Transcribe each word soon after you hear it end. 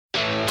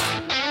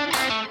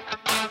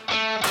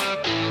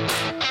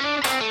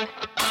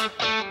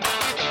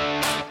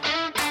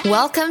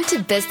Welcome to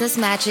Business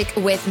Magic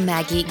with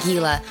Maggie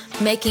Gila,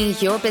 making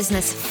your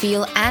business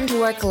feel and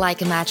work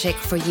like magic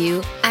for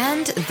you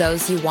and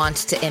those you want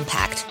to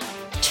impact.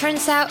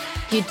 Turns out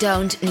you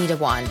don't need a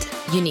wand,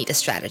 you need a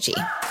strategy.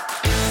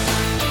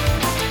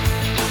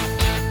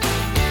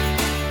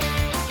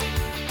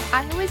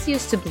 I always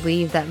used to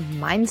believe that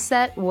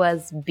mindset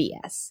was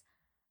BS.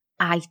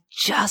 I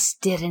just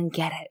didn't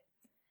get it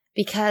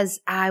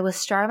because I was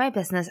starting my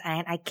business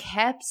and I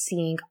kept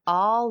seeing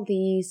all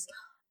these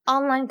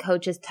online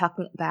coaches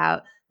talking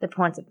about the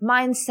importance of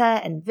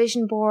mindset and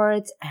vision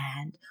boards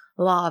and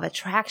law of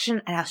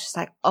attraction. And I was just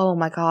like, oh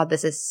my God,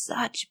 this is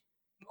such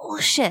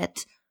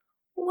bullshit.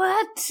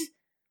 What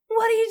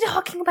are you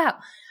talking about?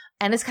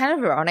 And it's kind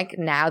of ironic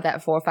now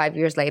that 4 or 5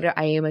 years later,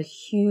 I am a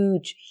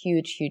huge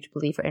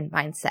believer in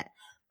mindset,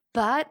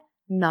 but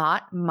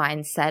not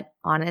mindset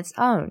on its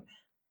own.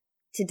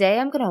 Today,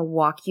 I'm going to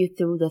walk you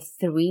through the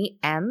 3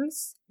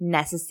 M's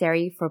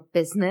necessary for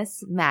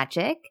business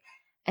magic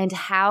and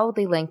how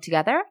they link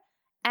together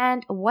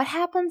and what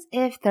happens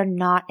if they're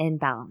not in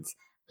balance.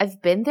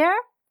 I've been there.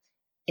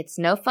 It's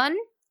no fun.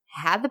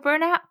 Had the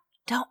burnout.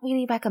 Don't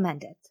really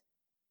recommend it.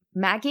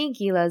 Maggie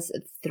Gila's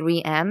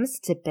 3 M's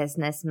to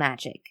business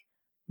magic.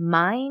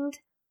 Mind,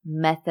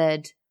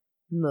 method,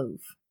 move.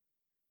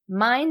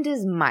 Mind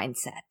is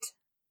mindset.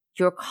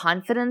 Your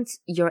confidence,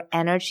 your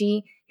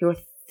energy, your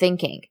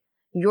thinking.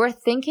 Your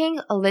thinking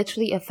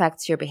literally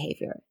affects your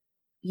behavior.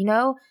 You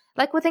know,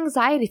 like with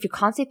anxiety, if you're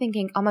constantly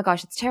thinking, oh my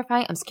gosh, it's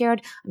terrifying, I'm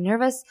scared, I'm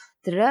nervous,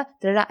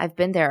 I've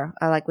been there,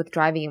 like with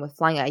driving and with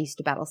flying, I used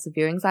to battle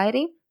severe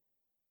anxiety.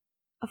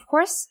 Of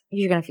course,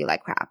 you're going to feel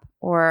like crap.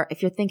 Or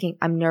if you're thinking,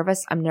 I'm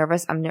nervous,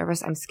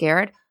 I'm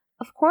scared,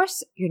 of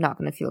course, you're not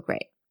going to feel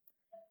great.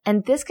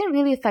 And this can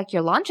really affect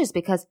your launches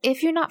because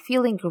if you're not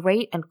feeling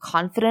great and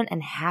confident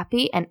and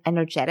happy and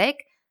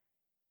energetic,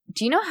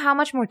 do you know how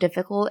much more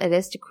difficult it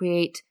is to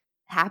create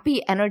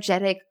happy,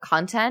 energetic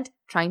content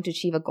trying to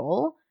achieve a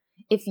goal?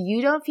 If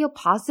you don't feel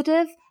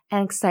positive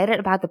and excited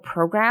about the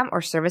program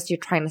or service you're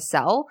trying to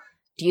sell,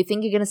 do you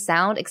think you're going to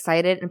sound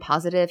excited and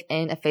positive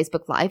in a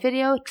Facebook Live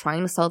video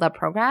trying to sell that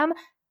program?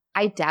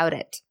 I doubt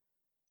it.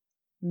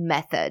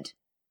 Method.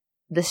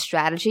 The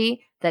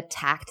strategy, the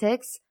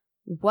tactics.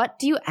 What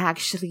do you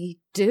actually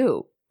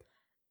do?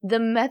 The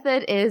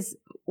method is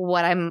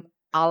what I'm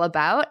all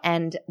about.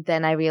 And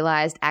then I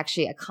realized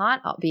actually I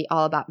can't be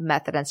all about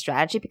method and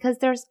strategy because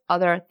there's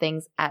other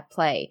things at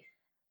play.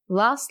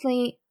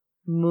 Lastly,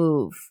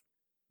 move.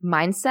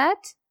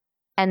 Mindset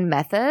and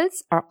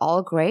methods are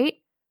all great,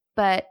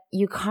 but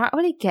you can't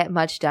really get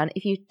much done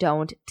if you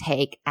don't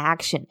take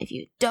action, if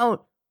you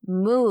don't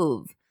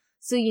move.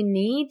 So you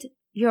need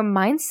your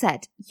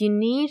mindset, you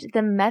need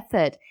the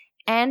method,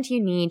 and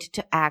you need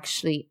to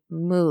actually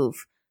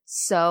move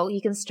so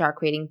you can start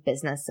creating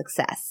business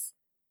success.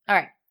 All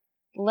right,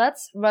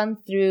 let's run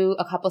through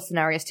a couple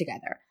scenarios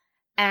together.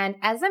 And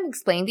as I'm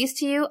explaining these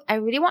to you, I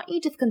really want you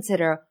to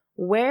consider,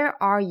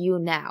 where are you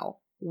now?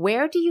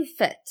 Where do you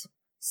fit?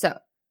 So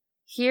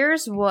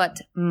here's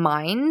what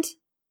mind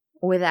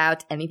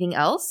without anything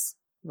else,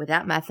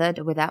 without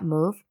method, without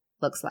move,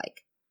 looks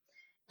like.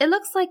 It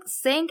looks like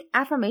saying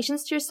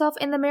affirmations to yourself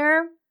in the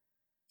mirror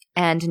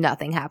and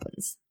nothing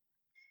happens.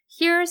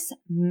 Here's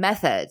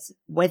methods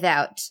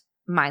without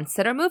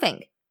mindset or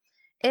moving.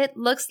 It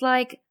looks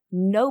like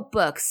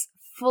notebooks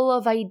full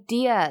of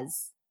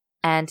ideas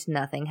and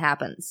nothing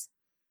happens.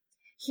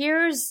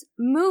 Here's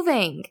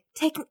moving,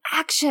 taking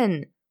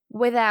action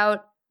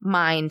without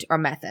mind or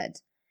method.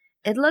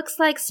 It looks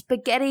like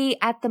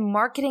spaghetti at the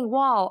marketing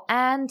wall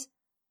and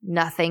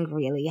nothing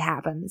really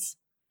happens.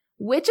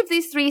 Which of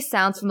these 3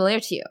 sounds familiar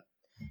to you?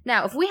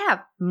 Now, if we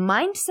have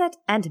mindset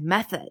and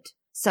method,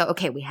 so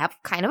okay, we have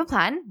kind of a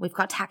plan, we've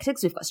got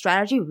tactics, we've got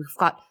strategy, we've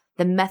got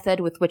the method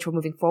with which we're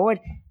moving forward,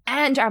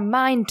 and our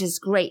mind is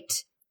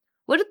great.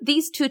 What do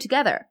these 2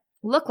 together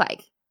look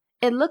like?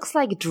 It looks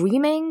like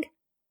dreaming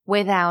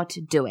without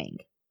doing.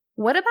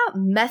 What about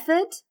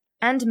method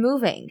and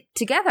moving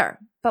together,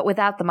 but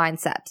without the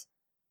mindset?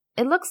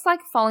 It looks like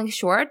falling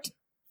short,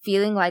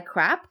 feeling like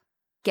crap,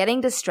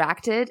 getting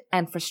distracted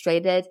and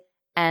frustrated,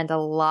 and a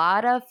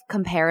lot of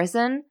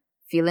comparison,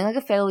 feeling like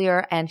a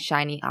failure, and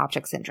shiny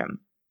object syndrome.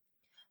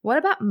 What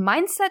about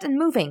mindset and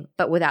moving,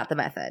 but without the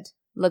method?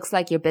 Looks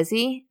like you're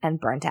busy and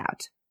burnt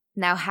out.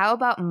 Now, how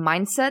about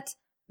mindset,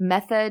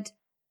 method,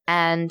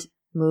 and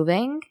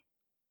moving?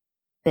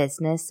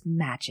 Business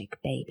magic,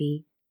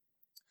 baby.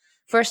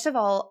 First of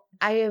all,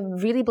 I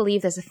really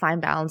believe there's a fine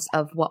balance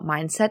of what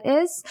mindset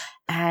is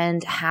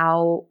and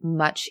how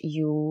much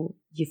you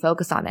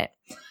focus on it.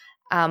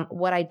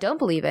 What I don't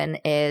believe in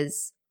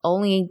is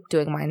only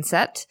doing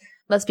mindset.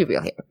 Let's be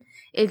real here.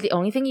 If the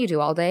only thing you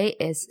do all day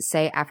is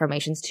say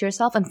affirmations to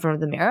yourself in front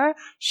of the mirror,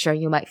 sure,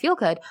 you might feel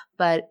good,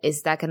 but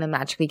is that going to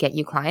magically get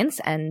you clients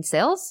and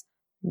sales?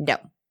 No.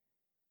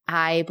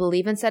 I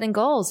believe in setting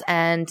goals,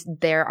 and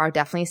there are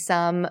definitely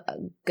some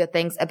good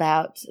things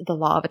about the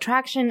law of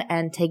attraction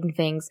and taking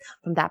things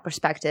from that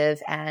perspective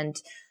and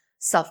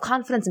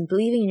self-confidence and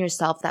believing in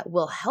yourself that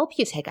will help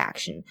you take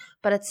action,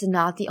 but it's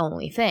not the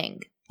only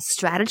thing.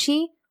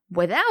 Strategy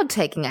without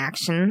taking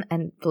action,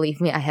 and believe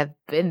me, I have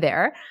been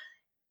there,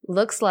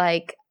 looks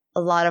like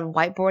a lot of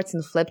whiteboards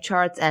and flip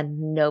charts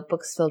and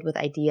notebooks filled with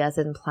ideas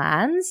and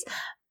plans.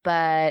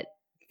 But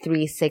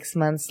 3-6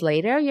 months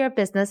later, your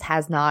business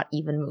has not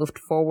even moved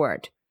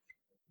forward.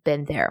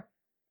 Been there.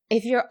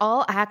 If you're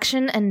all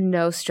action and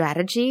no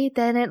strategy,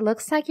 then it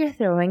looks like you're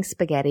throwing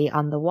spaghetti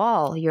on the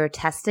wall. You're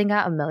testing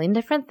out a million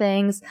different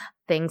things.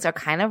 Things are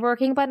kind of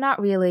working, but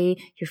not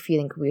really. You're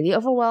feeling really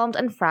overwhelmed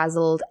and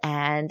frazzled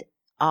and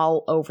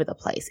all over the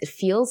place. It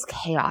feels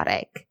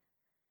chaotic.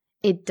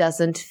 It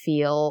doesn't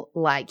feel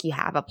like you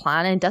have a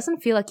plan, and it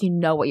doesn't feel like you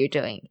know what you're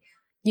doing.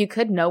 You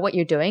could know what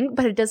you're doing,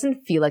 but it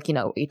doesn't feel like you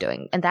know what you're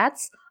doing. And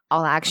that's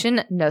all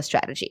action, no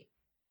strategy.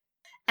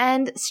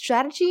 And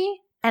strategy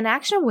and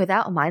action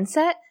without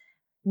mindset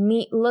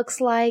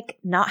looks like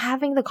not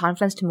having the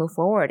confidence to move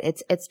forward.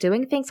 It's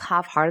doing things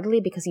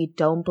half-heartedly because you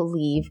don't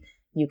believe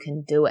you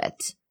can do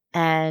it.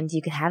 And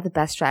you can have the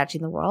best strategy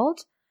in the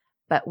world,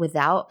 but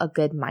without a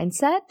good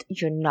mindset,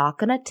 you're not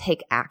going to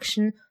take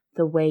action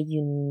the way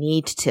you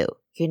need to.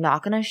 You're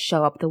not going to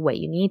show up the way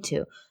you need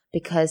to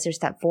because there's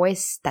that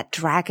voice, that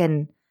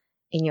dragon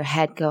in your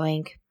head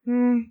going,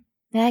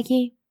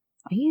 Maggie,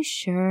 are you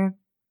sure?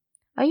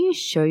 Are you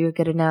sure you're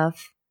good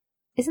enough?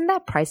 Isn't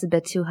that price a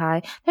bit too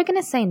high? They're going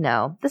to say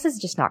no. This is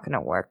just not going to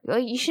work.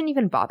 You shouldn't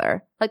even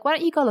bother. Like, why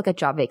don't you go look at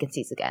job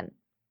vacancies again?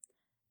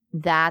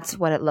 That's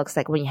what it looks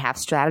like when you have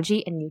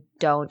strategy and you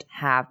don't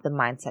have the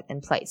mindset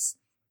in place.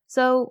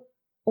 So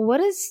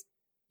what is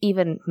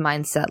even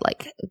mindset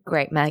like?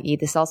 Great, Maggie,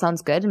 this all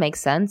sounds good,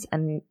 makes sense,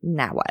 and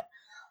now what?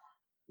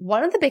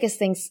 One of the biggest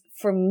things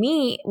for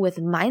me with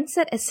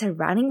mindset is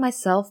surrounding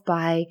myself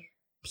by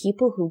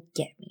people who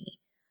get me.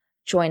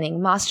 Joining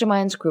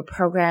masterminds, group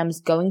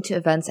programs, going to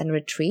events and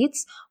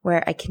retreats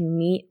where I can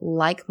meet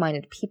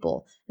like-minded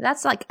people. And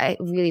that's like, I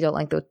really don't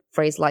like the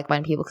phrase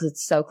like-minded people because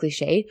it's so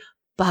cliche,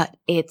 but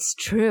it's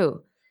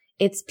true.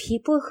 It's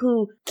people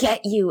who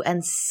get you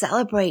and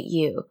celebrate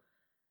you.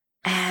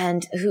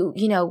 And who,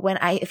 you know,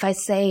 if I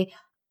say,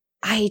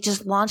 I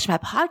just launched my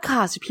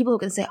podcast, or people who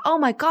can say, oh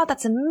my God,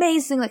 that's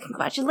amazing. Like,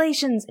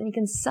 congratulations. And you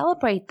can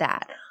celebrate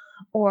that.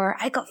 Or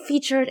I got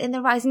featured in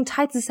the Rising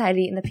Tide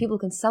Society, and the people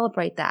can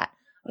celebrate that.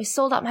 Or I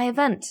sold out my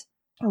event,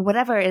 or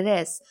whatever it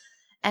is.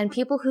 And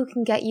people who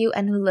can get you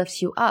and who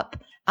lift you up.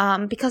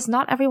 Because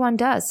not everyone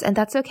does. And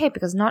that's okay,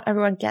 because not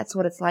everyone gets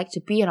what it's like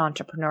to be an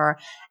entrepreneur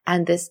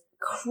and this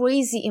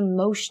crazy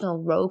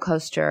emotional roller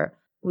coaster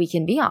we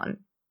can be on.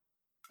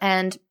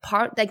 And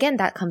again,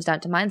 that comes down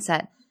to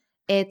mindset.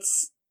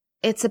 It's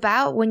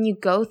about when you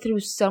go through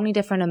so many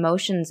different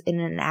emotions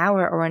in an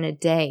hour or in a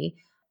day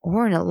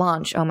or in a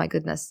launch. Oh my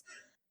goodness.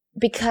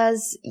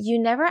 Because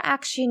you never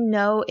actually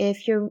know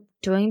if you're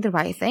doing the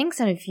right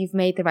things and if you've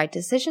made the right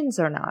decisions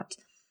or not.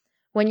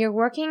 When you're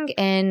working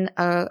in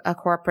a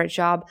corporate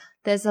job,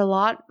 there's a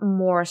lot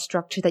more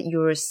structure that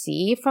you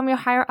receive from your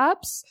higher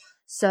ups.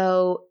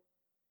 So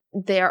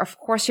of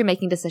course, you're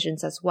making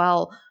decisions as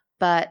well,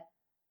 but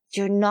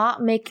you're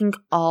not making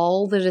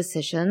all the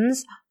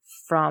decisions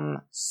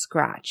from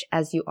scratch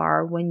as you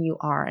are when you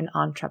are an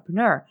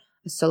entrepreneur,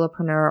 a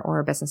solopreneur, or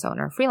a business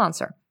owner, a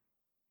freelancer.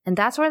 And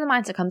that's where the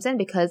mindset comes in,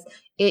 because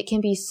it can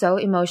be so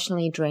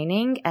emotionally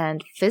draining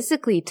and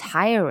physically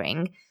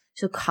tiring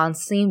to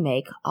constantly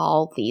make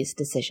all these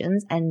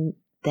decisions. And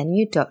then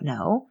you don't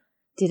know,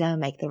 did I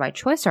make the right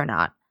choice or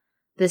not?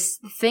 This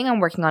thing I'm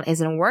working on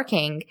isn't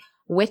working.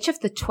 Which of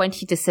the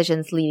 20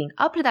 decisions leading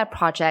up to that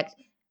project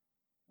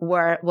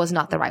was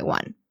not the right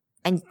one?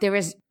 And there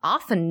is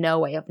often no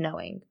way of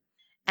knowing.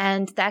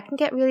 And that can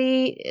get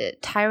really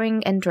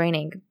tiring and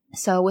draining.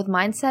 So with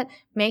mindset,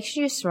 make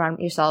sure you surround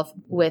yourself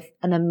with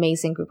an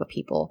amazing group of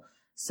people.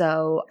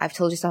 So I've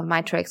told you some of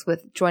my tricks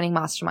with joining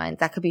masterminds.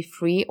 That could be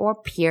free or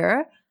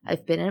peer.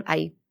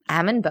 I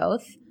am in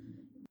both.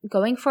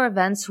 Going for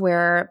events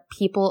where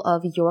people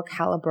of your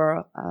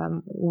caliber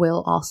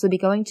will also be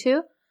going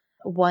to.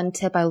 One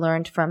tip I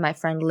learned from my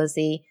friend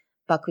Lizzie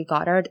Buckley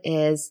Goddard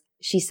is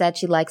she said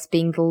she likes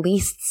being the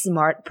least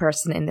smart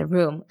person in the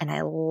room. And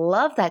I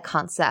love that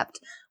concept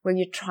where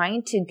you're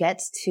trying to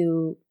get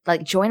to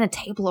like join a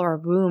table or a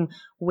room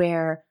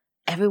where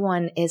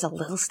everyone is a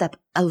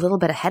little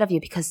bit ahead of you,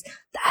 because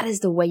that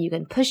is the way you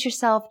can push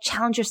yourself,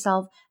 challenge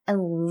yourself,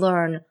 and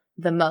learn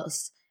the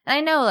most. And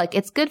I know like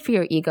it's good for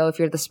your ego if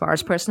you're the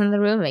smartest person in the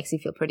room. It makes you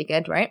feel pretty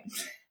good, right?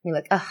 You're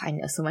like, oh, I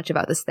know so much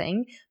about this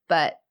thing.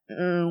 But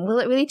will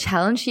it really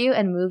challenge you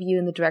and move you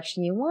in the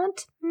direction you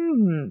want?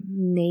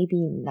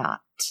 Maybe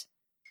not.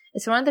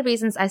 It's one of the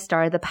reasons I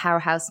started the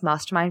Powerhouse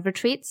Mastermind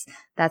Retreats.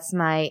 That's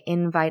my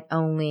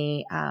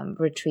invite-only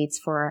retreats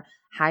for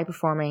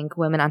high-performing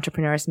women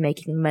entrepreneurs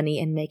making money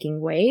and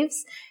making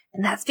waves.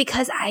 And that's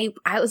because I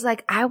was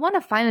like, I want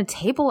to find a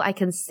table I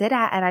can sit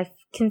at and I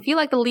can feel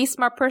like the least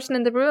smart person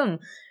in the room.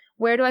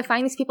 Where do I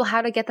find these people?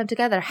 How do I get them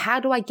together? How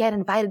do I get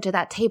invited to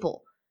that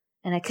table?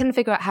 And I couldn't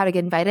figure out how to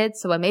get invited,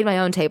 so I made my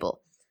own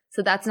table.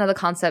 So that's another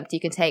concept you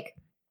can take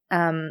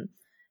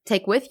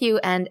with you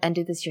and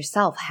do this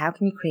yourself. How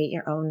can you create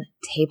your own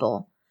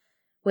table?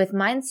 With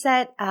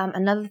mindset,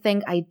 another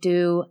thing I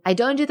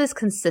don't do this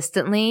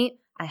consistently,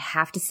 I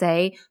have to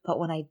say, but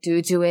when I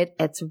do it,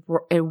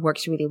 it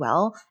works really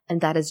well.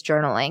 And that is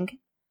journaling,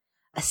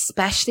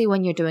 especially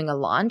when you're doing a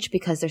launch,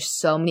 because there's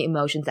so many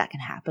emotions that can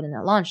happen in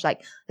a launch.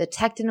 Like the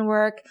tech didn't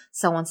work.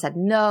 Someone said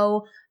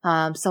no.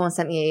 Someone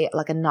sent me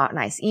like a not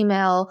nice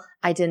email.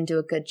 I didn't do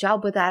a good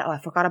job with that. Oh, I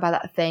forgot about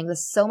that thing.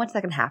 There's so much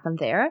that can happen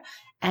there.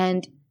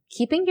 And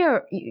keeping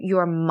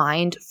your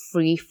mind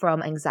free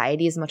from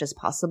anxiety as much as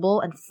possible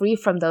and free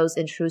from those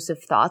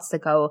intrusive thoughts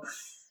that go,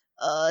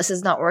 this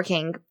is not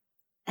working.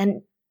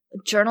 And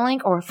journaling,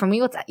 or for me,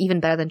 what's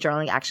even better than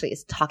journaling actually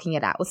is talking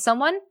it out with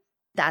someone.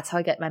 That's how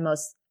I get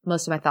most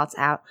of my thoughts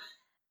out.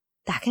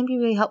 That can be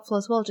really helpful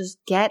as well. Just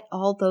get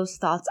all those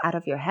thoughts out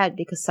of your head,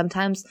 because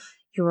sometimes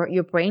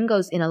your brain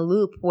goes in a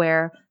loop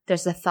where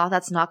there's a thought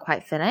that's not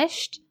quite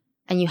finished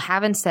and you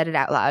haven't said it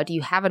out loud.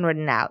 You haven't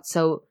written it out.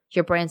 So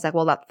your brain's like,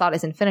 well, that thought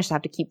isn't finished. I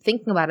have to keep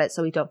thinking about it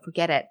so we don't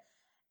forget it.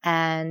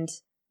 And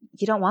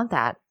you don't want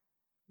that,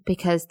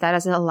 because that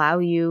doesn't allow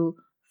you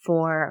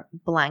for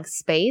blank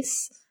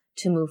space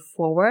to move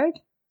forward.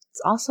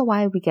 It's also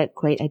why we get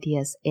great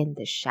ideas in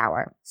the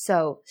shower.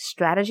 So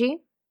strategy,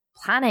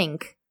 planning,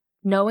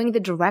 knowing the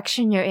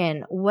direction you're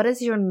in. What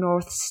is your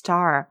North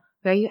Star?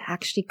 Where are you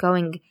actually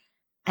going?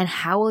 And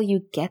how will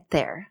you get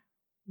there?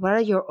 What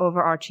are your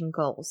overarching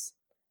goals?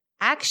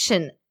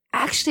 Action,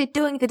 actually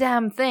doing the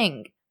damn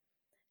thing.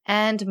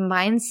 And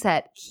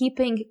mindset,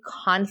 keeping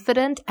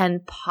confident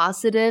and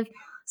positive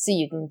so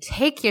you can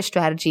take your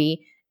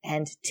strategy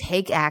and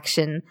take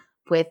action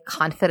with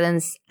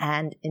confidence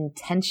and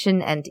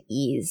intention and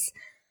ease.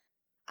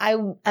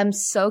 I'm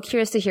so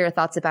curious to hear your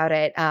thoughts about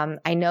it.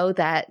 I know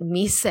that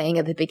me saying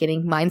at the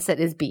beginning, mindset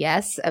is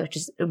BS, which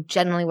is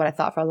generally what I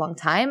thought for a long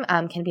time,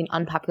 can be an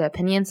unpopular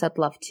opinion. So I'd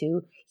love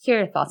to hear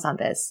your thoughts on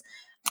this.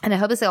 And I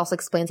hope this also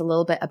explains a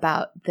little bit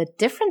about the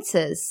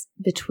differences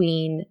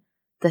between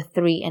the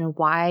three and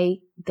why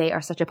they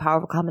are such a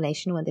powerful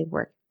combination when they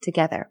work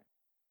together.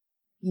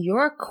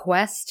 Your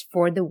quest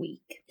for the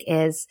week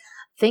is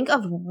think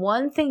of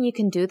one thing you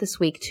can do this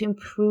week to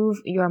improve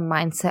your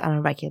mindset on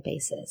a regular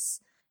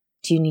basis.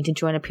 Do you need to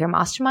join a peer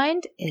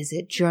mastermind? Is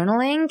it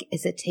journaling?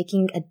 Is it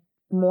taking a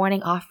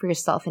morning off for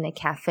yourself in a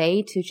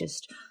cafe to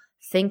just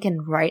think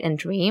and write and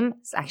dream?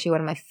 It's actually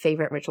one of my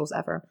favorite rituals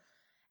ever.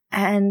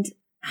 And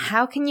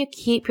how can you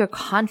keep your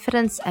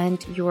confidence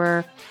and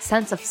your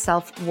sense of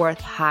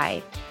self-worth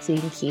high so you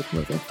can keep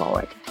moving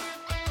forward?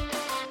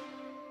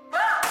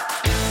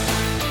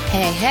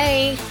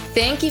 Hey,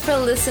 thank you for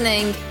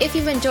listening. If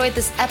you've enjoyed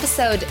this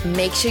episode,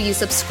 make sure you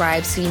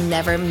subscribe so you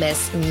never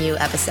miss new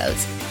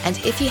episodes. And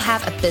if you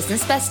have a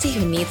business bestie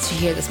who needs to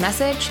hear this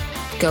message,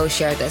 go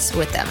share this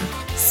with them.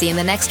 See you in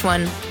the next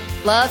one.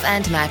 Love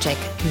and magic,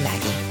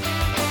 Maggie.